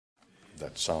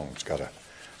That song's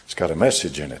got a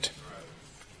message in it.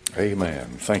 Amen.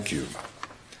 Thank you.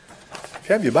 If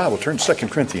you have your Bible, turn to 2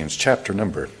 Corinthians chapter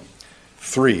number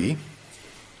 3.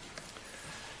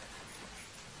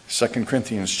 2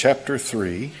 Corinthians chapter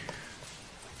 3.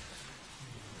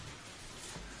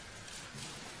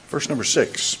 Verse number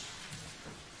 6.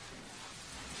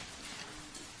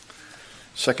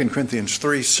 2 Corinthians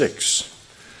 3:6.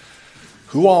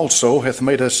 Who also hath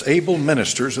made us able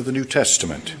ministers of the New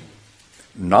Testament,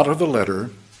 not of the letter,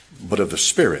 but of the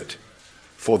Spirit.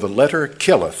 For the letter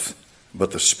killeth,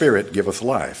 but the Spirit giveth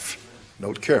life.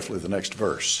 Note carefully the next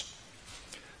verse.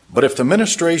 But if the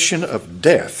ministration of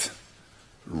death,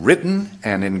 written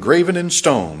and engraven in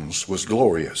stones, was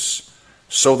glorious,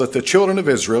 so that the children of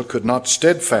Israel could not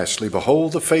steadfastly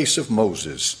behold the face of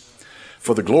Moses,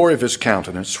 for the glory of his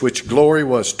countenance, which glory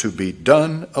was to be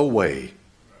done away,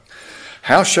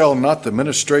 how shall not the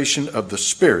ministration of the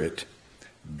Spirit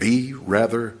be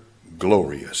rather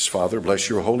glorious? Father, bless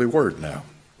your holy word now.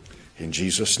 In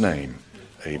Jesus' name,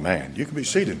 amen. You can be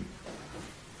seated.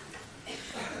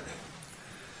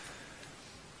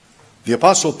 The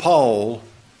Apostle Paul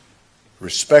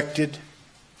respected,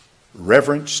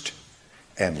 reverenced,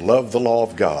 and loved the law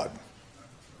of God.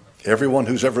 Everyone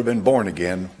who's ever been born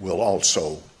again will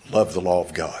also love the law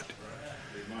of God.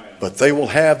 But they will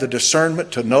have the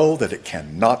discernment to know that it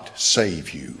cannot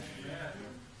save you.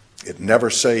 It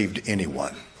never saved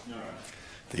anyone.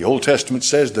 The Old Testament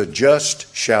says the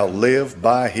just shall live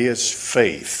by his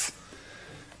faith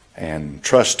and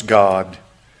trust God.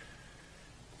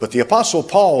 But the Apostle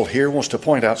Paul here wants to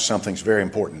point out something that's very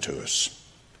important to us.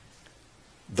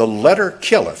 The letter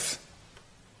killeth,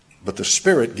 but the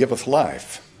Spirit giveth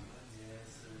life.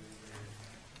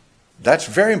 That's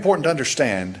very important to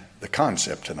understand the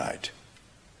concept tonight.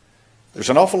 There's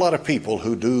an awful lot of people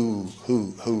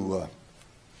who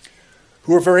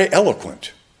are very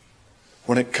eloquent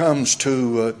when it comes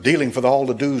to dealing with all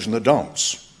the do's and the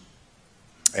don'ts.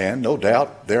 And no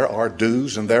doubt there are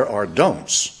do's and there are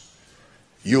don'ts.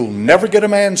 You'll never get a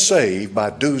man saved by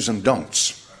do's and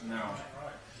don'ts. No.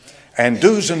 And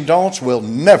do's and don'ts will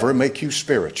never make you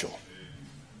spiritual.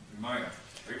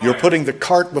 You're putting the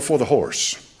cart before the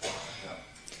horse.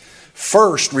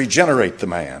 First, regenerate the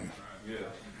man.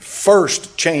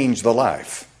 First, change the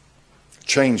life.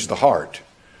 Change the heart.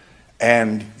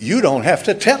 And you don't have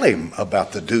to tell him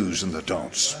about the do's and the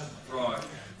don'ts.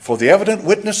 For the evident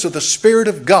witness of the Spirit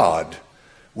of God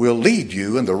will lead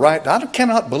you in the right. I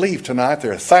cannot believe tonight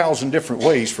there are 1,000 different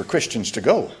ways for Christians to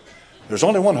go. There's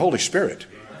only one Holy Spirit.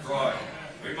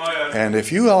 And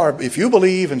if you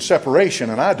believe in separation,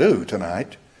 and I do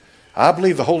tonight, I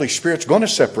believe the Holy Spirit's going to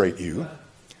separate you.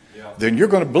 Then you're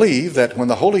going to believe that when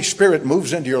the Holy Spirit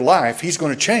moves into your life, He's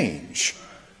going to change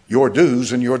your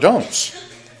do's and your don'ts.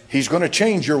 He's going to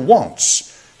change your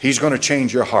wants. He's going to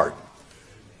change your heart.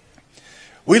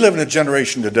 We live in a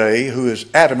generation today who is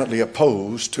adamantly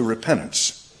opposed to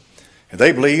repentance. And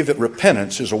they believe that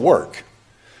repentance is a work.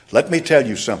 Let me tell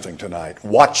you something tonight.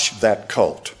 Watch that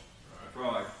cult.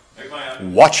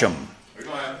 Watch them.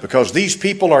 Because these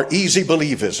people are easy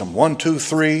believism. 1, 2,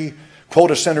 3.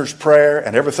 Quote a sinner's prayer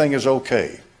and everything is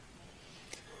okay.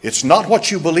 It's not what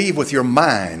you believe with your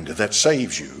mind that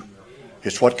saves you.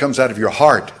 It's what comes out of your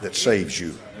heart that saves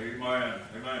you.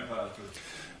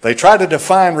 They try to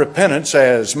define repentance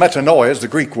as metanoia, is the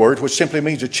Greek word, which simply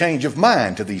means a change of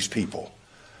mind to these people.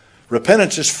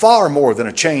 Repentance is far more than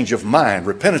a change of mind.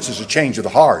 Repentance is a change of the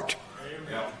heart.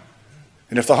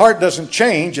 And if the heart doesn't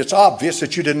change, it's obvious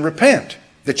that you didn't repent,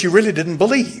 that you really didn't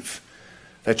believe.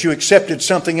 That you accepted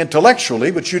something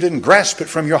intellectually, but you didn't grasp it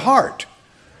from your heart.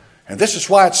 And this is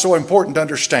why it's so important to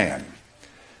understand.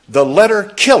 The letter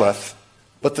killeth,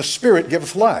 but the Spirit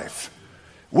giveth life.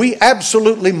 We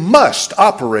absolutely must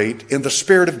operate in the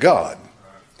Spirit of God.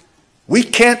 We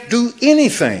can't do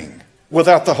anything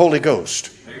without the Holy Ghost.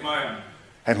 Amen.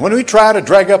 And when we try to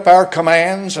drag up our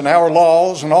commands and our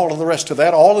laws and all of the rest of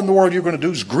that, all in the world you're going to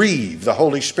do is grieve the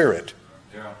Holy Spirit.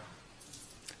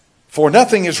 For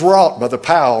nothing is wrought by the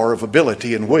power of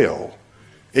ability and will.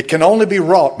 It can only be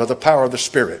wrought by the power of the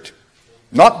Spirit.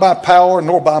 Not by power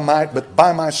nor by might, but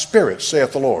by my Spirit,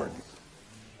 saith the Lord.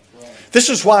 This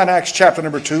is why in Acts chapter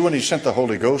number 2, when He sent the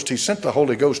Holy Ghost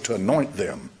to anoint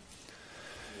them.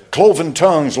 Cloven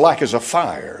tongues like as a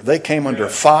fire. They came under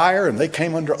fire and they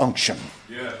came under unction.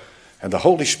 And the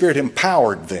Holy Spirit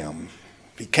empowered them.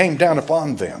 He came down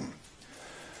upon them.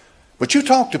 But you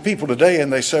talk to people today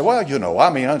and they say, well, I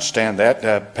understand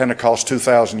that. Pentecost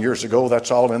 2,000 years ago, that's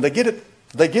all. And they get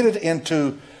it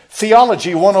into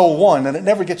theology 101 and it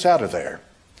never gets out of there.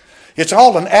 It's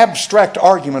all an abstract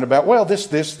argument about, well, this.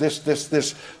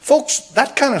 Folks,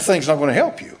 that kind of thing's not going to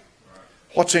help you.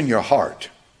 What's in your heart?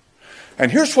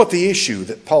 And here's what the issue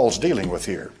that Paul's dealing with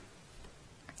here.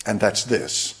 And that's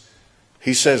this.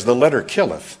 He says, the letter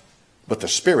killeth, but the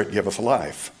Spirit giveth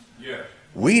life. Yeah.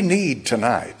 We need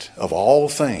tonight, of all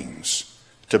things,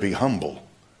 to be humble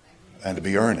and to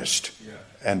be earnest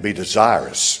and be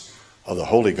desirous of the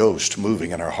Holy Ghost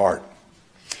moving in our heart.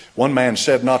 One man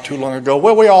said not too long ago,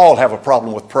 well, we all have a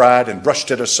problem with pride and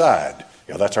brushed it aside.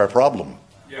 Yeah, that's our problem.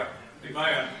 Yeah,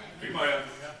 amen. Amen.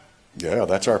 Yeah,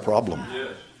 that's our problem.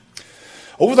 Yes.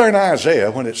 Over there in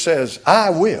Isaiah, when it says,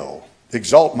 I will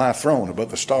exalt my throne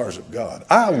above the stars of God.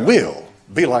 I will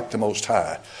be like the Most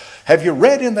High. Have you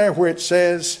read in there where it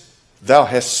says, thou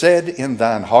hast said in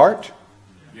thine heart?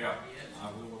 Yeah.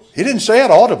 He didn't say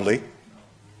it audibly.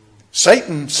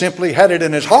 Satan simply had it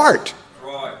in his heart.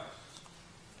 Right.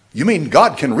 You mean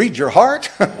God can read your heart?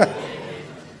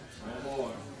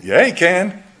 Yeah, he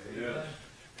can. Yes.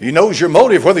 He knows your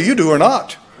motive whether you do or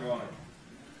not. Right.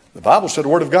 The Bible said the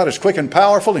Word of God is quick and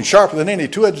powerful and sharper than any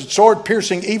two-edged sword,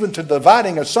 piercing even to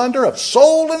dividing asunder of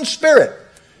soul and spirit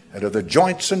and of the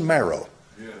joints and marrow,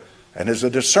 and is a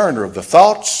discerner of the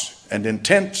thoughts and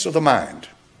intents of the mind.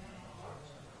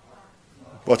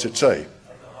 What's it say?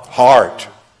 Heart.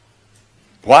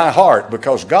 Why heart?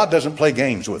 Because God doesn't play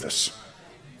games with us.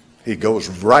 He goes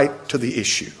right to the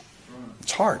issue.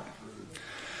 It's heart.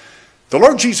 The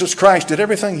Lord Jesus Christ did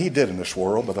everything he did in this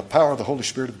world by the power of the Holy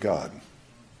Spirit of God.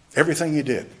 Everything he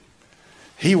did.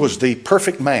 He was the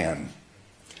perfect man.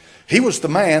 He was the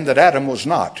man that Adam was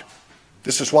not.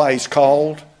 This is why he's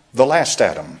called the last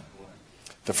Adam.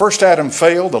 The first Adam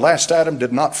failed, the last Adam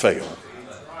did not fail.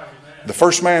 The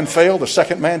first man failed, the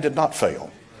second man did not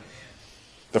fail.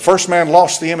 The first man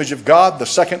lost the image of God, the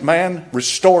second man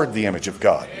restored the image of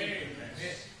God.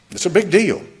 It's a big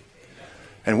deal.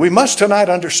 And we must tonight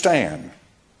understand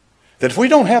that if we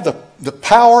don't have the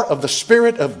power of the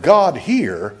Spirit of God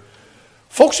here,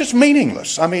 folks, it's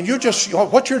meaningless. I mean,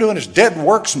 what you're doing is dead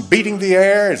works and beating the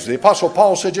air. As the Apostle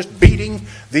Paul said, just beating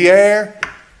the air.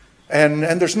 And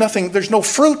there's no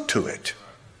fruit to it.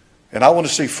 And I want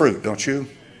to see fruit, don't you?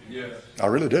 Yes. I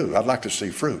really do. I'd like to see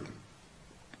fruit.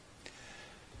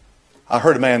 I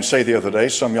heard a man say the other day,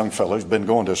 some young fellow who's been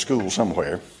going to school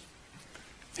somewhere.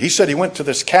 He said he went to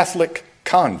this Catholic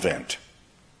convent,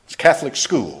 this Catholic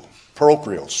school,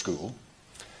 parochial school.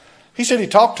 He said he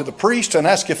talked to the priest and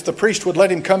asked if the priest would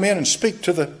let him come in and speak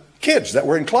to the kids that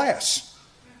were in class.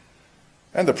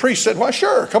 And the priest said, why,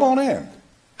 sure, come on in.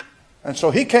 And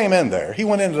so he came in there. He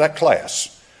went into that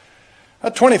class.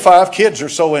 25 kids or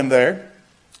so in there.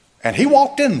 And he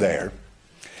walked in there.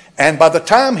 And by the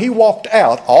time he walked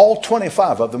out, all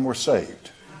 25 of them were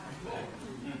saved.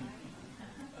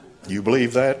 You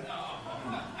believe that?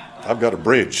 I've got a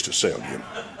bridge to sell you.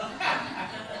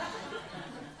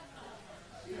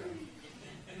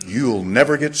 You'll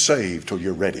never get saved till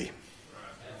you're ready.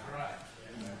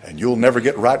 And you'll never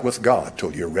get right with God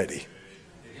till you're ready.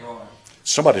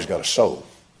 Somebody's got to sow.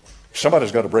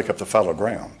 Somebody's got to break up the fallow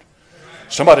ground.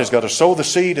 Somebody's got to sow the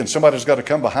seed, and somebody's got to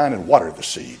come behind and water the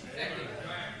seed.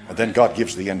 And then God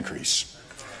gives the increase.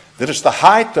 That it's the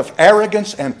height of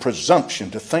arrogance and presumption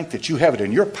to think that you have it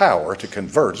in your power to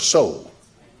convert a soul.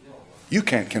 You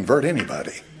can't convert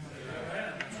anybody.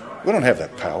 We don't have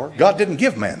that power. God didn't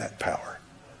give man that power.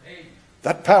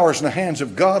 That power is in the hands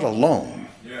of God alone.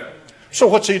 So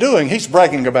what's he doing? He's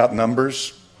bragging about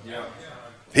numbers.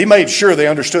 He made sure they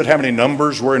understood how many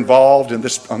numbers were involved in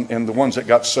the ones that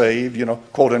got saved,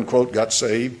 quote unquote, got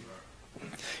saved.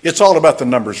 It's all about the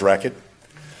numbers racket.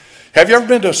 Have you ever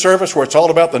been to a service where it's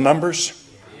all about the numbers?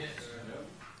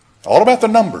 All about the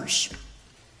numbers.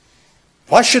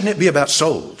 Why shouldn't it be about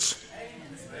souls?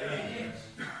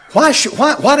 Why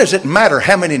does it matter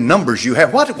how many numbers you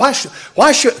have?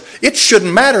 It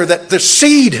shouldn't matter that the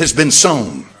seed has been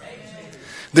sown.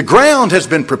 The ground has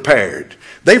been prepared.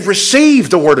 They've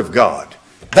received the Word of God.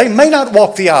 They may not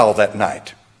walk the aisle that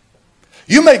night.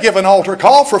 You may give an altar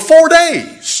call for 4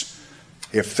 days.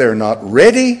 If they're not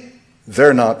ready,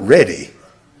 they're not ready.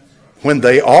 When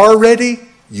they are ready,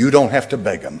 you don't have to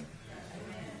beg them.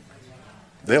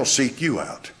 They'll seek you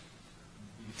out.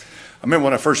 I remember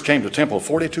when I first came to Temple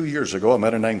 42 years ago, I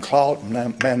met a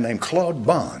man named Claude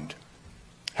Bond.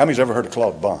 How many's ever heard of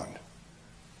Claude Bond?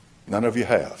 None of you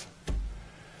have.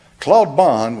 Claude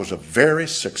Bond was a very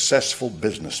successful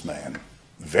businessman.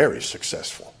 Very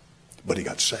successful. But he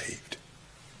got saved.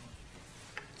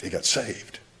 He got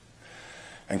saved.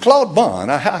 And Claude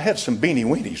Bond, I had some beanie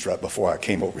weenies right before I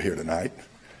came over here tonight.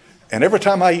 And every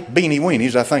time I eat beanie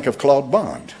weenies, I think of Claude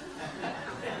Bond.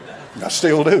 I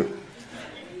still do.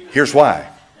 Here's why.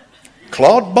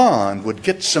 Claude Bond would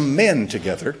get some men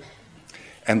together,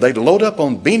 and they'd load up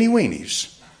on beanie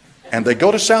weenies, and they'd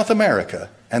go to South America,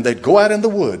 and they'd go out in the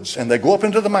woods, and they'd go up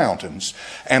into the mountains,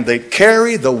 and they'd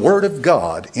carry the Word of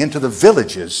God into the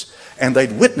villages, and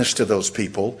they'd witness to those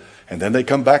people, and then they'd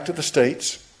come back to the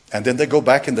States, and then they'd go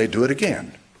back and they'd do it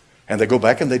again. And they'd go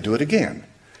back and they'd do it again.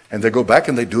 And they'd go back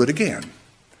and they'd do it again.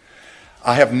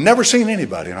 I have never seen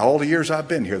anybody in all the years I've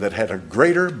been here that had a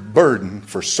greater burden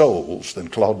for souls than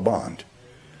Claude Bond.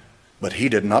 But he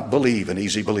did not believe in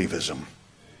easy believism.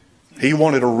 He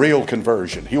wanted a real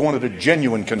conversion. He wanted a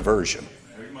genuine conversion.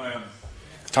 Amen.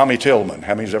 Tommy Tillman,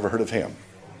 how many's ever heard of him?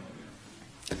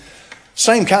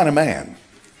 Same kind of man.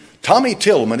 Tommy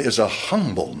Tillman is a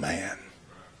humble man.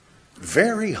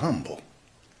 Very humble.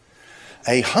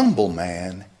 A humble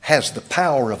man has the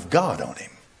power of God on him.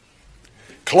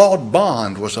 Claude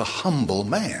Bond was a humble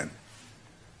man.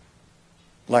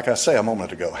 Like I say a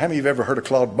moment ago, how many of you have ever heard of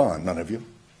Claude Bond? None of you.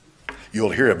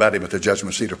 You'll hear about him at the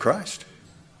judgment seat of Christ.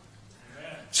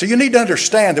 So you need to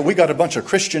understand that we got a bunch of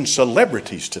Christian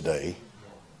celebrities today.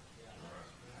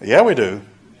 Yeah, we do.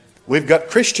 We've got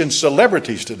Christian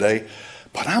celebrities today,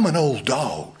 but I'm an old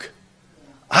dog.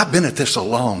 I've been at this a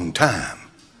long time.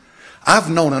 I've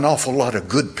known an awful lot of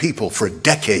good people for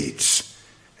decades,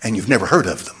 and you've never heard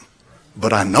of them.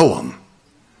 But I know them.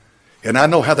 And I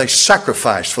know how they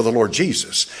sacrificed for the Lord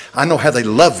Jesus. I know how they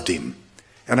loved him.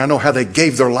 And I know how they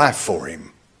gave their life for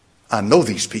him. I know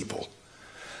these people.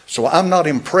 So I'm not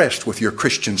impressed with your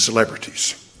Christian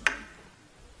celebrities.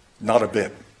 Not a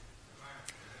bit.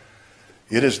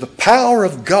 It is the power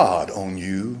of God on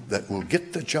you that will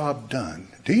get the job done.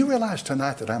 Do you realize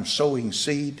tonight that I'm sowing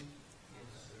seed?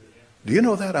 Do you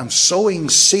know that? I'm sowing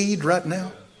seed right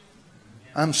now.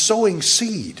 I'm sowing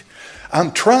seed.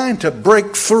 I'm trying to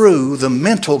break through the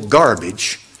mental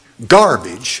garbage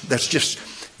that's just,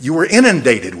 you were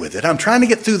inundated with it. I'm trying to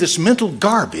get through this mental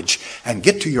garbage and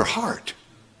get to your heart.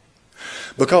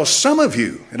 Because some of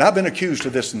you, and I've been accused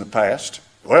of this in the past,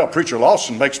 well, Preacher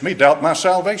Lawson makes me doubt my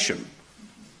salvation.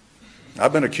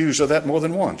 I've been accused of that more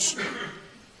than once.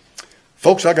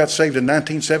 Folks, I got saved in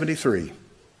 1973.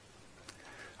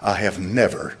 I have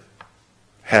never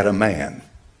had a man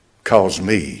cause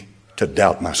me to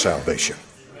doubt my salvation.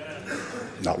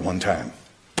 Not one time.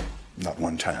 Not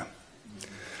one time.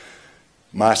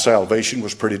 My salvation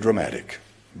was pretty dramatic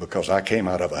because I came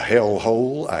out of a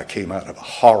hellhole. I came out of a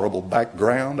horrible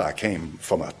background. I came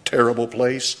from a terrible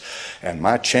place. And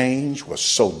my change was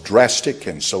so drastic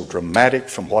and so dramatic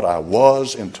from what I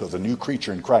was into the new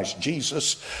creature in Christ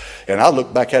Jesus. And I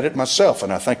look back at it myself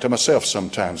and I think to myself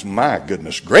sometimes, my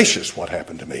goodness gracious, what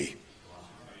happened to me?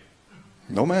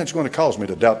 No man's going to cause me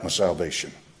to doubt my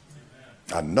salvation.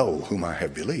 I know whom I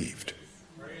have believed.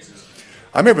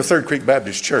 I remember Third Creek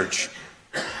Baptist Church.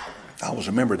 I was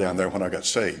a member down there when I got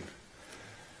saved.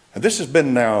 And this has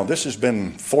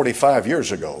been 45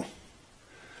 years ago.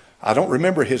 I don't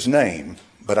remember his name,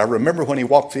 but I remember when he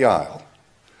walked the aisle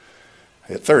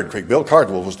at Third Creek. Bill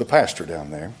Cardwell was the pastor down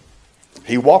there.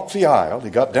 He walked the aisle. He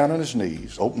got down on his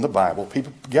knees, opened the Bible.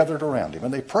 People gathered around him,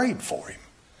 and they prayed for him.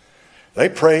 They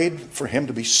prayed for him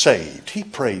to be saved. He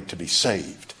prayed to be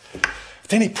saved.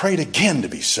 Then he prayed again to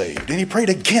be saved. Then he prayed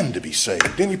again to be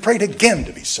saved. Then he prayed again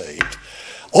to be saved.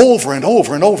 Over and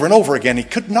over and over and over again. He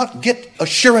could not get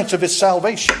assurance of his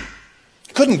salvation.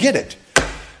 Couldn't get it.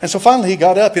 And so finally he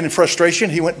got up and in frustration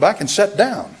he went back and sat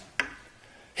down.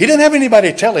 He didn't have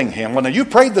anybody telling him, well, now you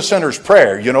prayed the sinner's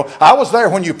prayer. You know, I was there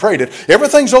when you prayed it.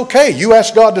 Everything's okay. You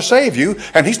asked God to save you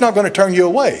and he's not going to turn you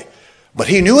away. But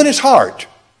he knew in his heart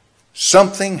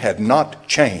something had not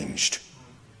changed.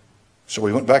 So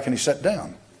he went back and he sat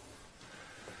down.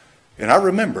 And I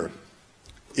remember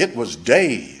it was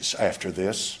days after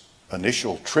this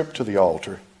initial trip to the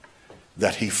altar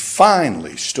that he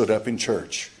finally stood up in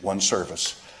church one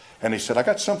service. And he said, I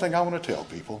got something I want to tell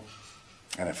people.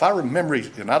 And if I remember,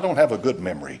 and I don't have a good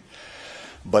memory,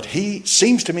 but he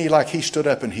seems to me like he stood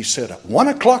up and he said, at 1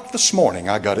 o'clock this morning,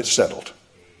 I got it settled.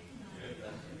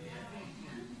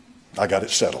 I got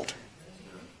it settled.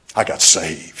 I got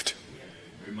saved.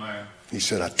 He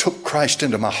said, I took Christ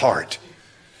into my heart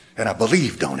and I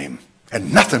believed on him.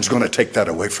 And nothing's going to take that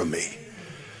away from me.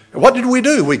 And what did we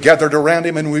do? We gathered around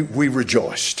him and we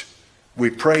rejoiced. We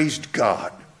praised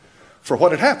God for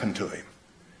what had happened to him.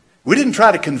 We didn't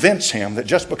try to convince him that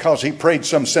just because he prayed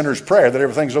some sinner's prayer that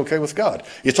everything's okay with God.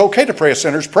 It's okay to pray a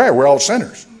sinner's prayer. We're all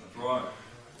sinners. Right.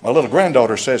 My little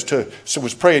granddaughter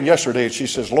was praying yesterday and she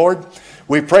says, Lord,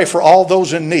 we pray for all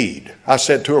those in need. I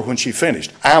said to her when she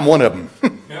finished, I'm one of them.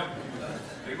 Yeah.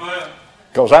 Amen.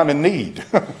 Because I'm in need.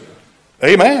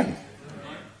 Amen.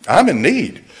 I'm in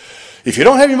need. If you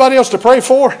don't have anybody else to pray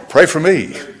for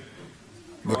me,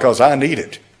 because I need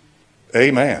it.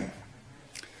 Amen.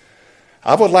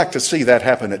 I would like to see that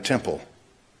happen at Temple.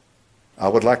 I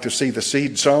would like to see the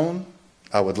seed sown.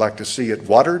 I would like to see it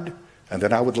watered. And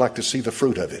then I would like to see the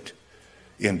fruit of it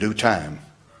in due time.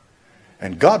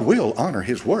 And God will honor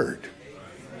his word.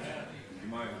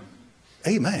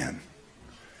 Amen.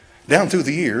 Down through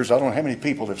the years, I don't know how many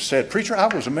people have said, "Preacher, I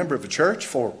was a member of the church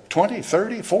for 20,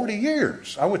 30, 40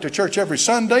 years. I went to church every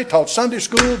Sunday, taught Sunday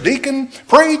school, deacon,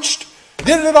 preached,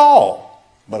 did it all,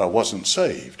 but I wasn't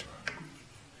saved."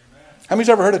 How many's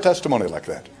ever heard a testimony like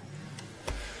that?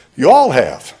 You all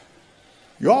have.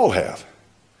 You all have.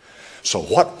 So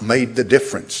what made the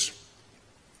difference?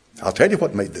 I'll tell you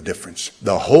what made the difference.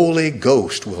 The Holy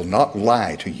Ghost will not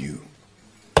lie to you.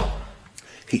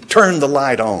 He turned the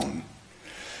light on.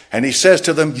 And he says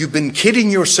to them, "You've been kidding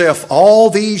yourself all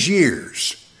these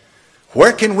years.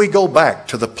 Where can we go back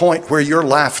to the point where your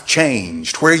life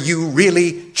changed, where you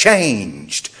really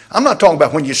changed?" I'm not talking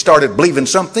about when you started believing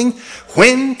something.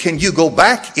 When can you go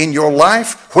back in your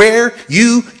life where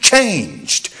you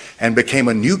changed and became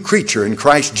a new creature in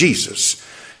Christ Jesus?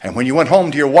 And when you went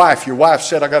home to your wife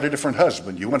said, "I got a different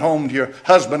husband." You went home to your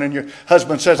husband and your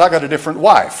husband says, "I got a different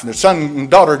wife." And the son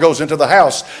and daughter goes into the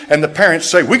house and the parents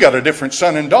say, "We got a different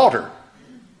son and daughter."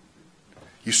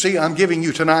 You see, I'm giving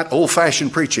you tonight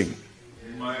old-fashioned preaching.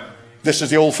 Amen. This is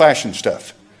the old-fashioned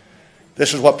stuff.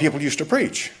 This is what people used to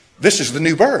preach. This is the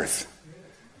new birth.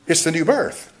 It's the new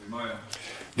birth. Amen.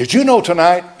 Did you know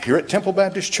tonight, here at Temple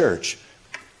Baptist Church,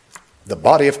 the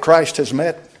body of Christ has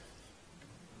met?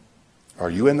 Are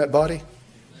you in that body?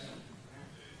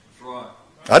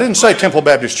 I didn't say Temple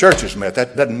Baptist Church has met.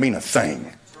 That doesn't mean a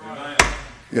thing.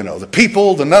 You know, the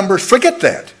people, the numbers, forget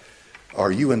that.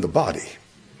 Are you in the body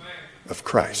of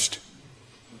Christ?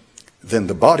 Then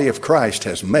the body of Christ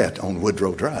has met on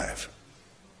Woodrow Drive.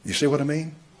 You see what I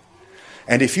mean?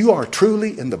 And if you are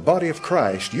truly in the body of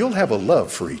Christ, you'll have a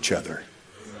love for each other.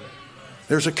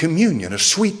 There's a communion, a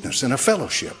sweetness, and a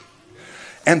fellowship.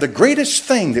 And the greatest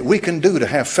thing that we can do to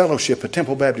have fellowship at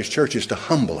Temple Baptist Church is to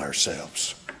humble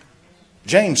ourselves.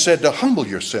 James said to humble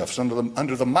yourselves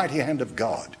under the mighty hand of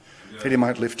God, that he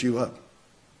might lift you up.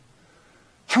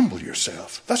 Humble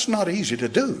yourself. That's not easy to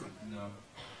do.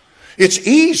 It's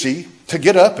easy to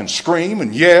get up and scream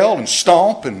and yell and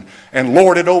stomp and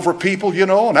lord it over people, you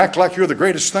know, and act like you're the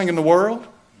greatest thing in the world.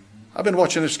 I've been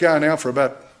watching this guy now for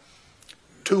about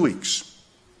 2 weeks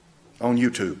on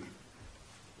YouTube.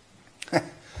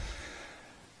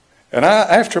 And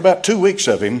after about 2 weeks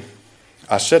of him,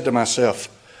 I said to myself,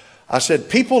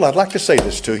 "People, I'd like to say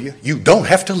this to you. You don't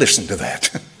have to listen to that."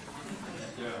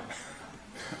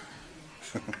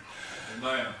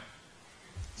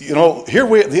 You know,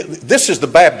 this is the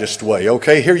Baptist way,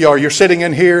 okay? Here you are, you're sitting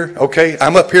in here, okay?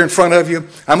 I'm up here in front of you.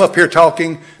 I'm up here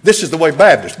talking. This is the way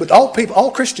Baptist. But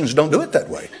all Christians don't do it that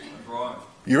way.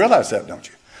 You realize that, don't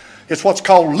you? It's what's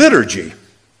called liturgy.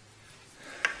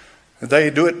 They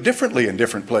do it differently in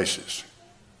different places.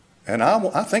 And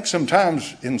I think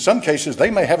sometimes, in some cases,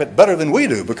 they may have it better than we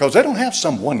do because they don't have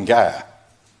some one guy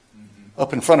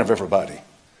up in front of everybody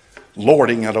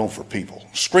lording it over people,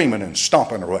 screaming and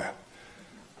stomping around.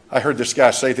 I heard this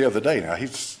guy say the other day, now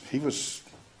he's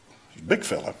a big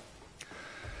fella,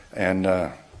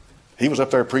 and he was up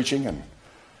there preaching,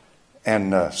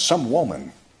 and some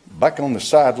woman back on the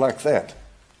side like that,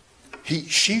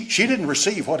 she didn't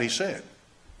receive what he said.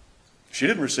 She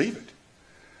didn't receive it.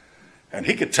 And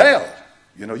he could tell.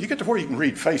 You know, you get to where you can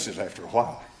read faces after a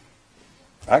while.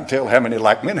 I can tell how many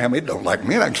like me and how many don't like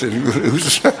me. I can tell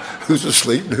who's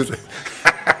asleep.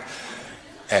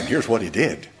 And here's what he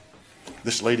did.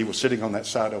 This lady was sitting on that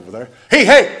side over there.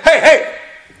 Hey.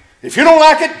 If you don't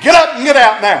like it, get up and get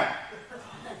out now.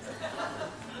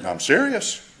 I'm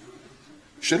serious.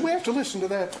 Should we have to listen to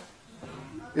that?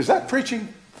 Is that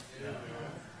preaching?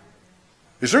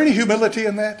 Is there any humility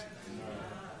in that?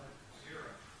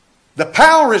 The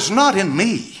power is not in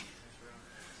me.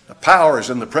 The power is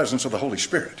in the presence of the Holy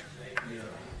Spirit.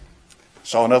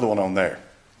 Saw another one on there.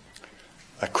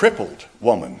 A crippled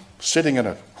woman sitting in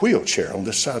a wheelchair on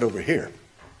this side over here.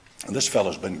 And this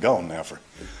fellow's been gone now for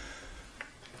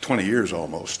 20 years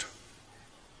almost.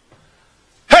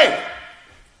 Hey!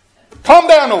 Calm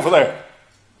down over there.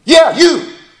 Yeah,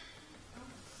 you!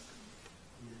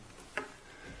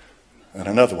 And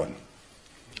another one.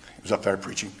 He was up there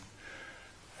preaching.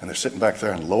 And they're sitting back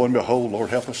there, and lo and behold, Lord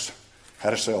help us,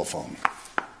 had a cell phone.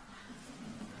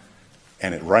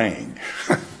 And it rang.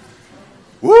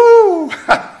 Woo!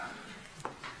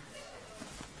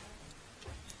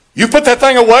 You put that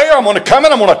thing away, or I'm going to come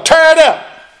in, I'm going to tear it up.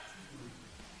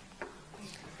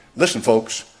 Listen,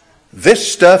 folks,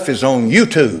 This stuff is on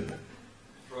YouTube.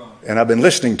 And I've been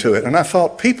listening to it. And I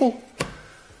thought, people,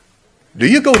 do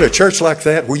you go to a church like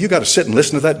that where you got to sit and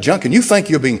listen to that junk and you think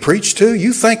you're being preached to?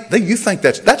 You think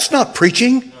that's not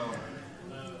preaching.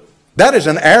 That is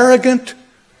an arrogant,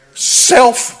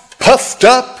 self-puffed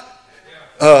up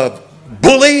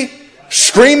bully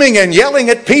screaming and yelling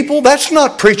at people. That's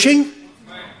not preaching.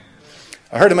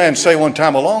 I heard a man say one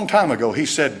time, a long time ago, he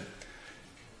said,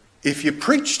 if you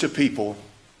preach to people,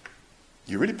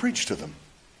 you really preach to them.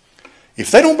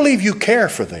 If they don't believe you care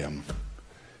for them,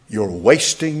 you're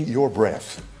wasting your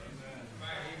breath.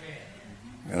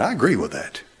 And I agree with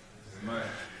that.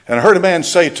 And I heard a man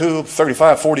say too,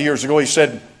 35, 40 years ago, he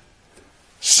said,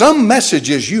 some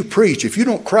messages you preach, if you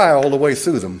don't cry all the way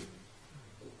through them,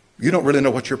 you don't really know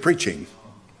what you're preaching.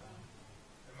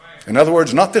 In other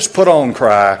words, not this put on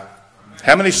cry.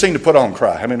 How many seen the put on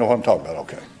cry? How many know what I'm talking about?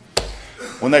 Okay.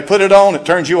 When they put it on, it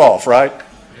turns you off, right?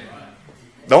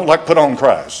 Don't like put on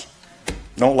cries.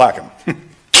 Don't like them.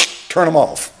 Turn them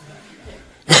off.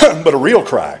 But a real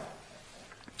cry,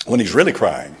 when he's really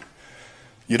crying,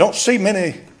 you don't see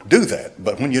many do that.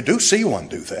 But when you do see one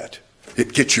do that,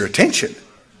 it gets your attention.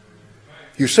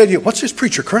 You say, what's this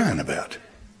preacher crying about?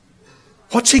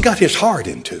 What's he got his heart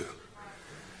into?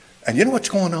 And you know what's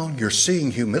going on? You're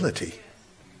seeing humility.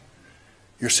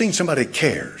 You're seeing somebody that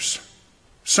cares.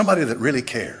 Somebody that really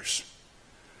cares.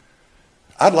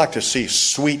 I'd like to see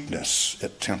sweetness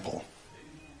at temple.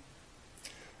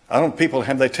 I don't, people,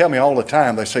 they tell me all the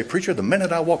time, they say, preacher, the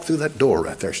minute I walk through that door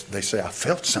right there, they say, I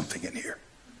felt something in here.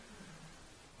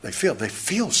 They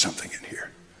feel something in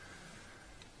here.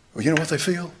 Well, you know what they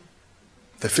feel?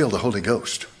 They feel the Holy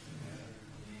Ghost.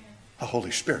 The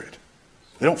Holy Spirit.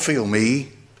 They don't feel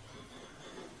me.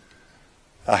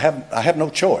 I have no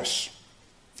choice.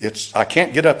 I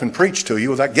can't get up and preach to you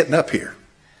without getting up here.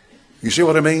 You see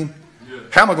what I mean?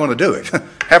 How am I going to do it?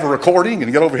 Have a recording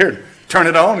and get over here, turn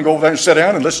it on and go over there and sit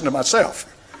down and listen to myself.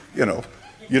 You know,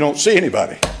 you don't see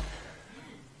anybody.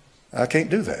 I can't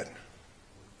do that.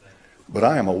 But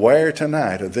I am aware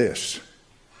tonight of this.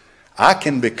 I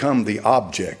can become the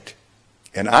object,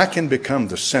 and I can become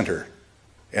the center,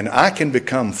 and I can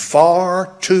become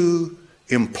far too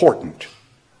important,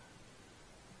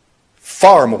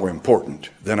 far more important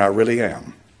than I really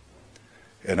am.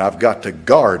 And I've got to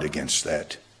guard against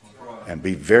that and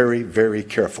be very, very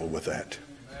careful with that,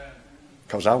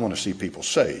 because I want to see people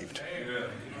saved.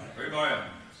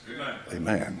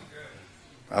 Amen.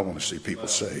 I want to see people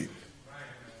saved.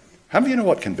 How many of you know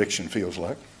what conviction feels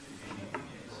like?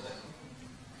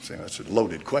 See, that's a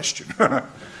loaded question.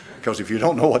 Because if you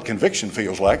don't know what conviction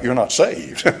feels like, you're not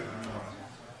saved.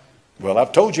 Well,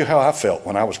 I've told you how I felt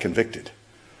when I was convicted.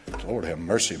 Lord have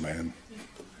mercy, man.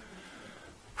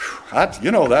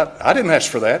 You know that. I didn't ask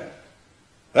for that.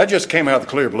 That just came out of the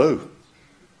clear blue.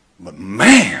 But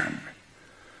man,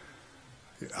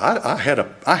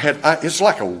 it's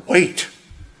like a weight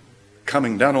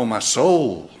coming down on my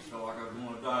soul.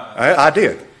 I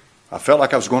did. I felt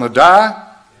like I was going to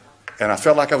die, and I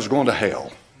felt like I was going to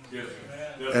hell.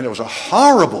 And it was a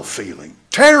horrible feeling,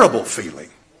 terrible feeling,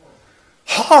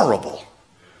 horrible.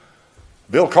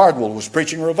 Bill Cardwell was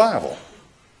preaching revival.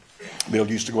 Bill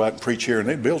used to go out and preach here,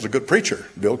 and Bill's a good preacher.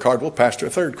 Bill Cardwell, pastor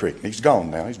of Third Creek. He's gone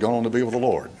now. He's gone on to be with the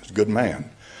Lord. He's a good man.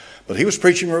 But he was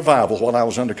preaching revival while I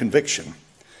was under conviction.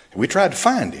 And we tried to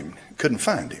find him. Couldn't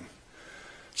find him.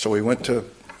 So we went to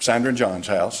Sandra and John's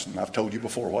house, and I've told you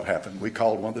before what happened. We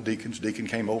called one of the deacons. Deacon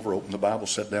came over, opened the Bible,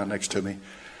 sat down next to me.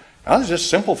 I was just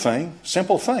simple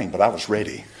thing, but I was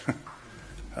ready.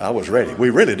 I was ready.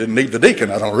 We really didn't need the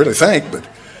deacon, I don't really think, but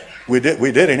we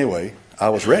did anyway. I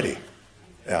was ready.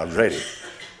 I was ready.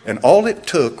 And all it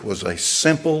took was a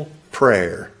simple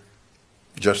prayer,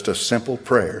 just a simple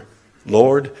prayer.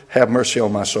 Lord, have mercy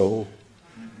on my soul.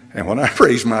 And when I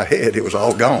raised my head, it was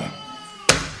all gone.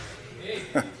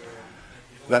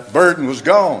 That burden was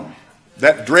gone.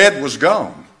 That dread was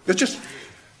gone.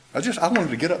 I wanted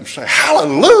to get up and say,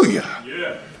 hallelujah.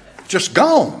 Yeah. Just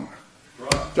gone.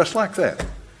 Right. Just like that.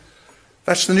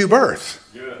 That's the new birth.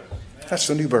 Yeah. That's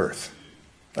the new birth.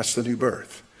 That's the new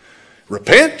birth.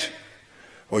 Repent?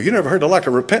 Well, you never heard the like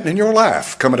of repenting in your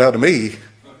life coming out of me.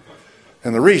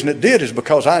 And the reason it did is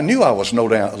because I knew I was low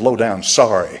down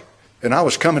sorry. And I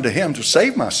was coming to him to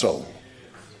save my soul.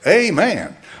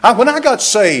 Amen. When I got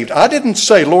saved, I didn't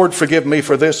say, Lord, forgive me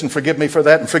for this and forgive me for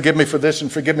that and forgive me for this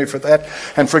and forgive me for that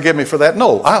and forgive me for that.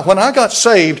 No, when I got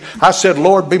saved, I said,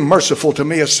 Lord, be merciful to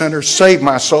me, a sinner, save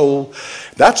my soul.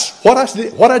 That's what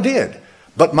I did.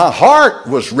 But my heart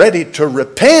was ready to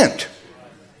repent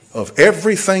of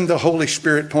everything the Holy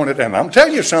Spirit pointed out. And I'm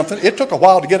telling you something, it took a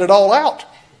while to get it all out.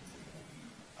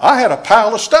 I had a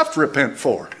pile of stuff to repent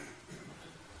for.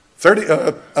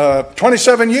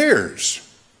 27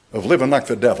 years of living like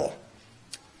the devil.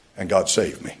 And God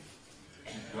saved me.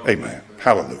 Amen.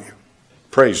 Hallelujah.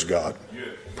 Praise God.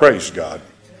 Praise God.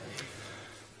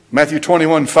 Matthew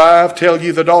 21:5, tell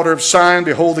ye the daughter of Sion,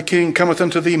 behold, the king cometh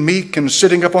unto thee meek and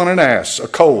sitting upon an ass, a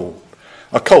colt,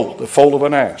 the foal of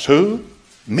an ass. Who?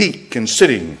 Meek and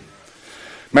sitting.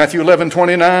 Matthew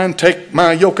 11:29, take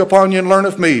my yoke upon you and learn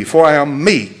of me, for I am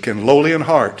meek and lowly in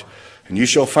heart, and ye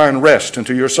shall find rest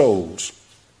unto your souls.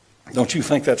 Don't you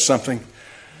think that's something?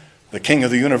 The King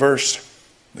of the universe,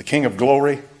 the King of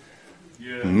glory,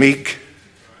 meek.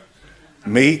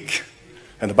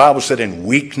 And the Bible said in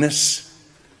weakness,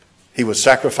 he was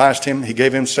sacrificed him, he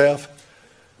gave himself.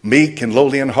 Meek and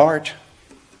lowly in heart.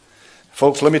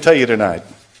 Folks, let me tell you tonight,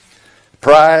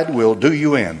 pride will do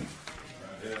you in.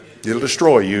 It'll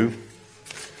destroy you.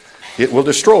 It will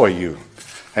destroy you.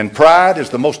 And pride is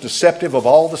the most deceptive of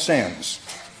all the sins.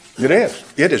 It is.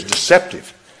 It is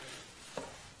deceptive.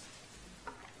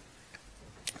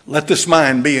 Let this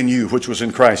mind be in you, which was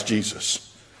in Christ Jesus.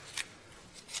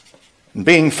 And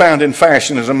being found in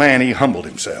fashion as a man, he humbled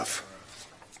himself.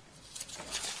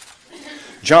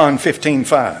 John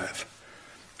 15:5.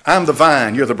 I'm the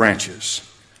vine, you're the branches.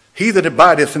 He that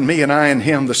abideth in me and I in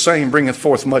him, the same bringeth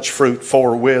forth much fruit,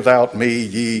 for without me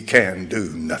ye can do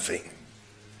nothing.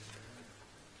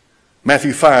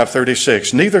 Matthew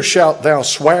 5:36. Neither shalt thou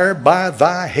swear by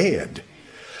thy head,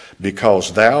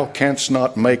 because thou canst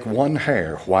not make one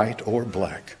hair white or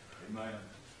black.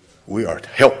 We are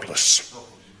helpless.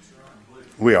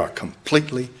 We are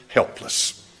completely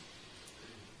helpless.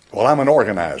 Well, I'm an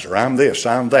organizer. I'm this,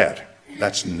 I'm that.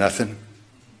 That's nothing.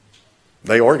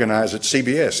 They organize at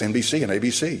CBS, NBC, and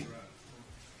ABC.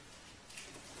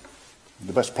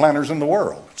 The best planners in the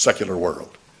world, secular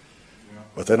world.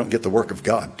 But they don't get the work of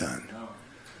God done.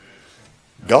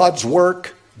 God's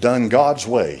work done God's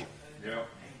way.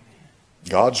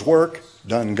 God's work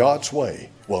done God's way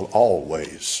will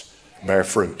always bear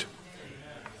fruit.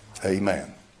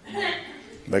 Amen.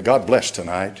 May God bless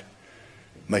tonight.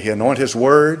 May he anoint his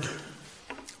word.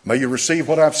 May you receive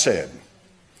what I've said.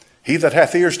 He that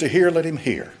hath ears to hear, let him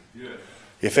hear.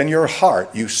 If in your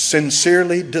heart you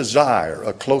sincerely desire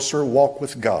a closer walk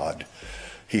with God,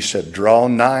 he said, draw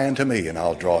nigh unto me and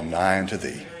I'll draw nigh unto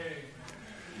thee.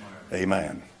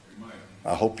 Amen.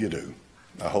 I hope you do.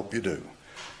 I hope you do.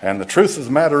 And the truth of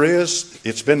the matter is,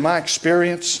 it's been my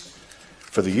experience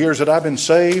for the years that I've been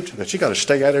saved that you got to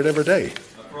stay at it every day.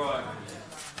 That's right.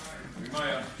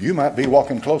 Amen. You might be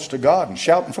walking close to God and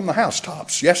shouting from the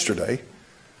housetops yesterday,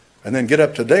 and then get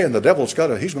up today and the devil's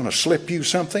he's going to slip you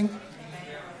something.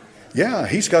 Yeah,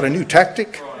 he's got a new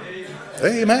tactic.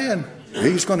 Amen.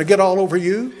 He's going to get all over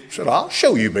you. He said, I'll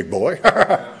show you, big boy.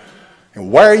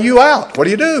 And wear you out. What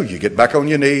do? You get back on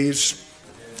your knees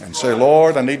and say,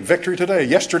 Lord, I need victory today.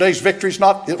 Yesterday's victory's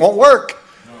it won't work.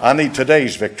 I need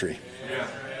today's victory.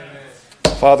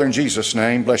 Father, in Jesus'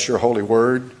 name, bless your holy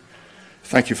word.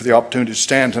 Thank you for the opportunity to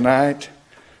stand tonight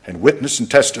and witness and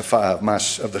testify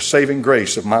of the saving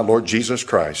grace of my Lord Jesus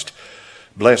Christ.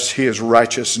 Bless his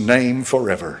righteous name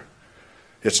forever.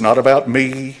 It's not about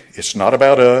me. It's not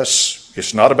about us.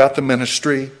 It's not about the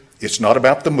ministry. It's not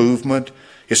about the movement.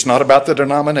 It's not about the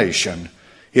denomination.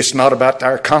 It's not about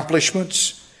our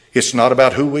accomplishments. It's not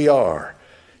about who we are.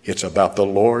 It's about the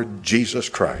Lord Jesus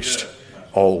Christ.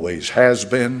 Always has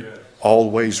been,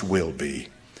 always will be.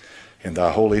 In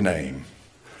thy holy name.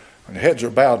 When heads are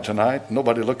bowed tonight,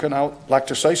 nobody looking, I would like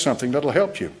to say something that'll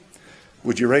help you.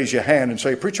 Would you raise your hand and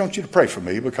say, Preacher, I want you to pray for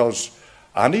me because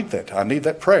I need that. I need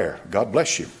that prayer. God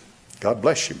bless you. God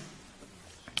bless you.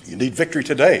 You need victory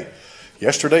today.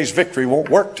 Yesterday's victory won't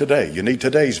work today. You need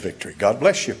today's victory. God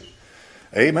bless you.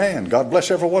 Amen. God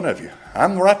bless every one of you.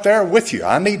 I'm right there with you.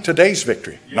 I need today's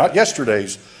victory, not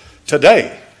yesterday's.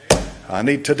 Today. I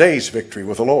need today's victory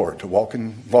with the Lord to walk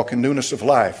in newness of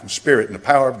life and spirit and the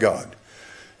power of God.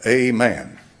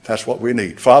 Amen. That's what we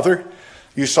need. Father,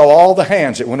 you saw all the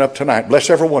hands that went up tonight. Bless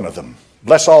every one of them.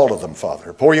 Bless all of them,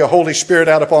 Father. Pour your Holy Spirit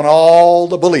out upon all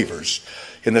the believers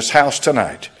in this house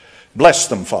tonight. Bless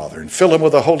them, Father, and fill them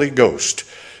with the Holy Ghost.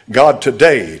 God,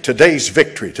 today's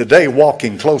victory, today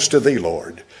walking close to thee,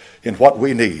 Lord, in what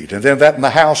we need. And then that in the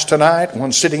house tonight,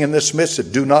 one sitting in this midst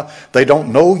that they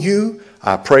don't know you,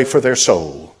 I pray for their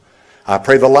soul. I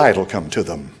pray the light will come to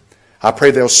them. I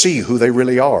pray they'll see who they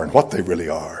really are and what they really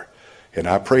are. And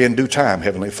I pray in due time,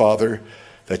 Heavenly Father,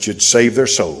 that you'd save their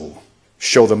soul.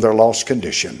 Show them their lost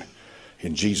condition.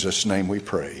 In Jesus' name we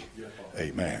pray.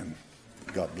 Amen.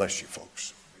 God bless you,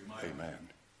 folks. Amen.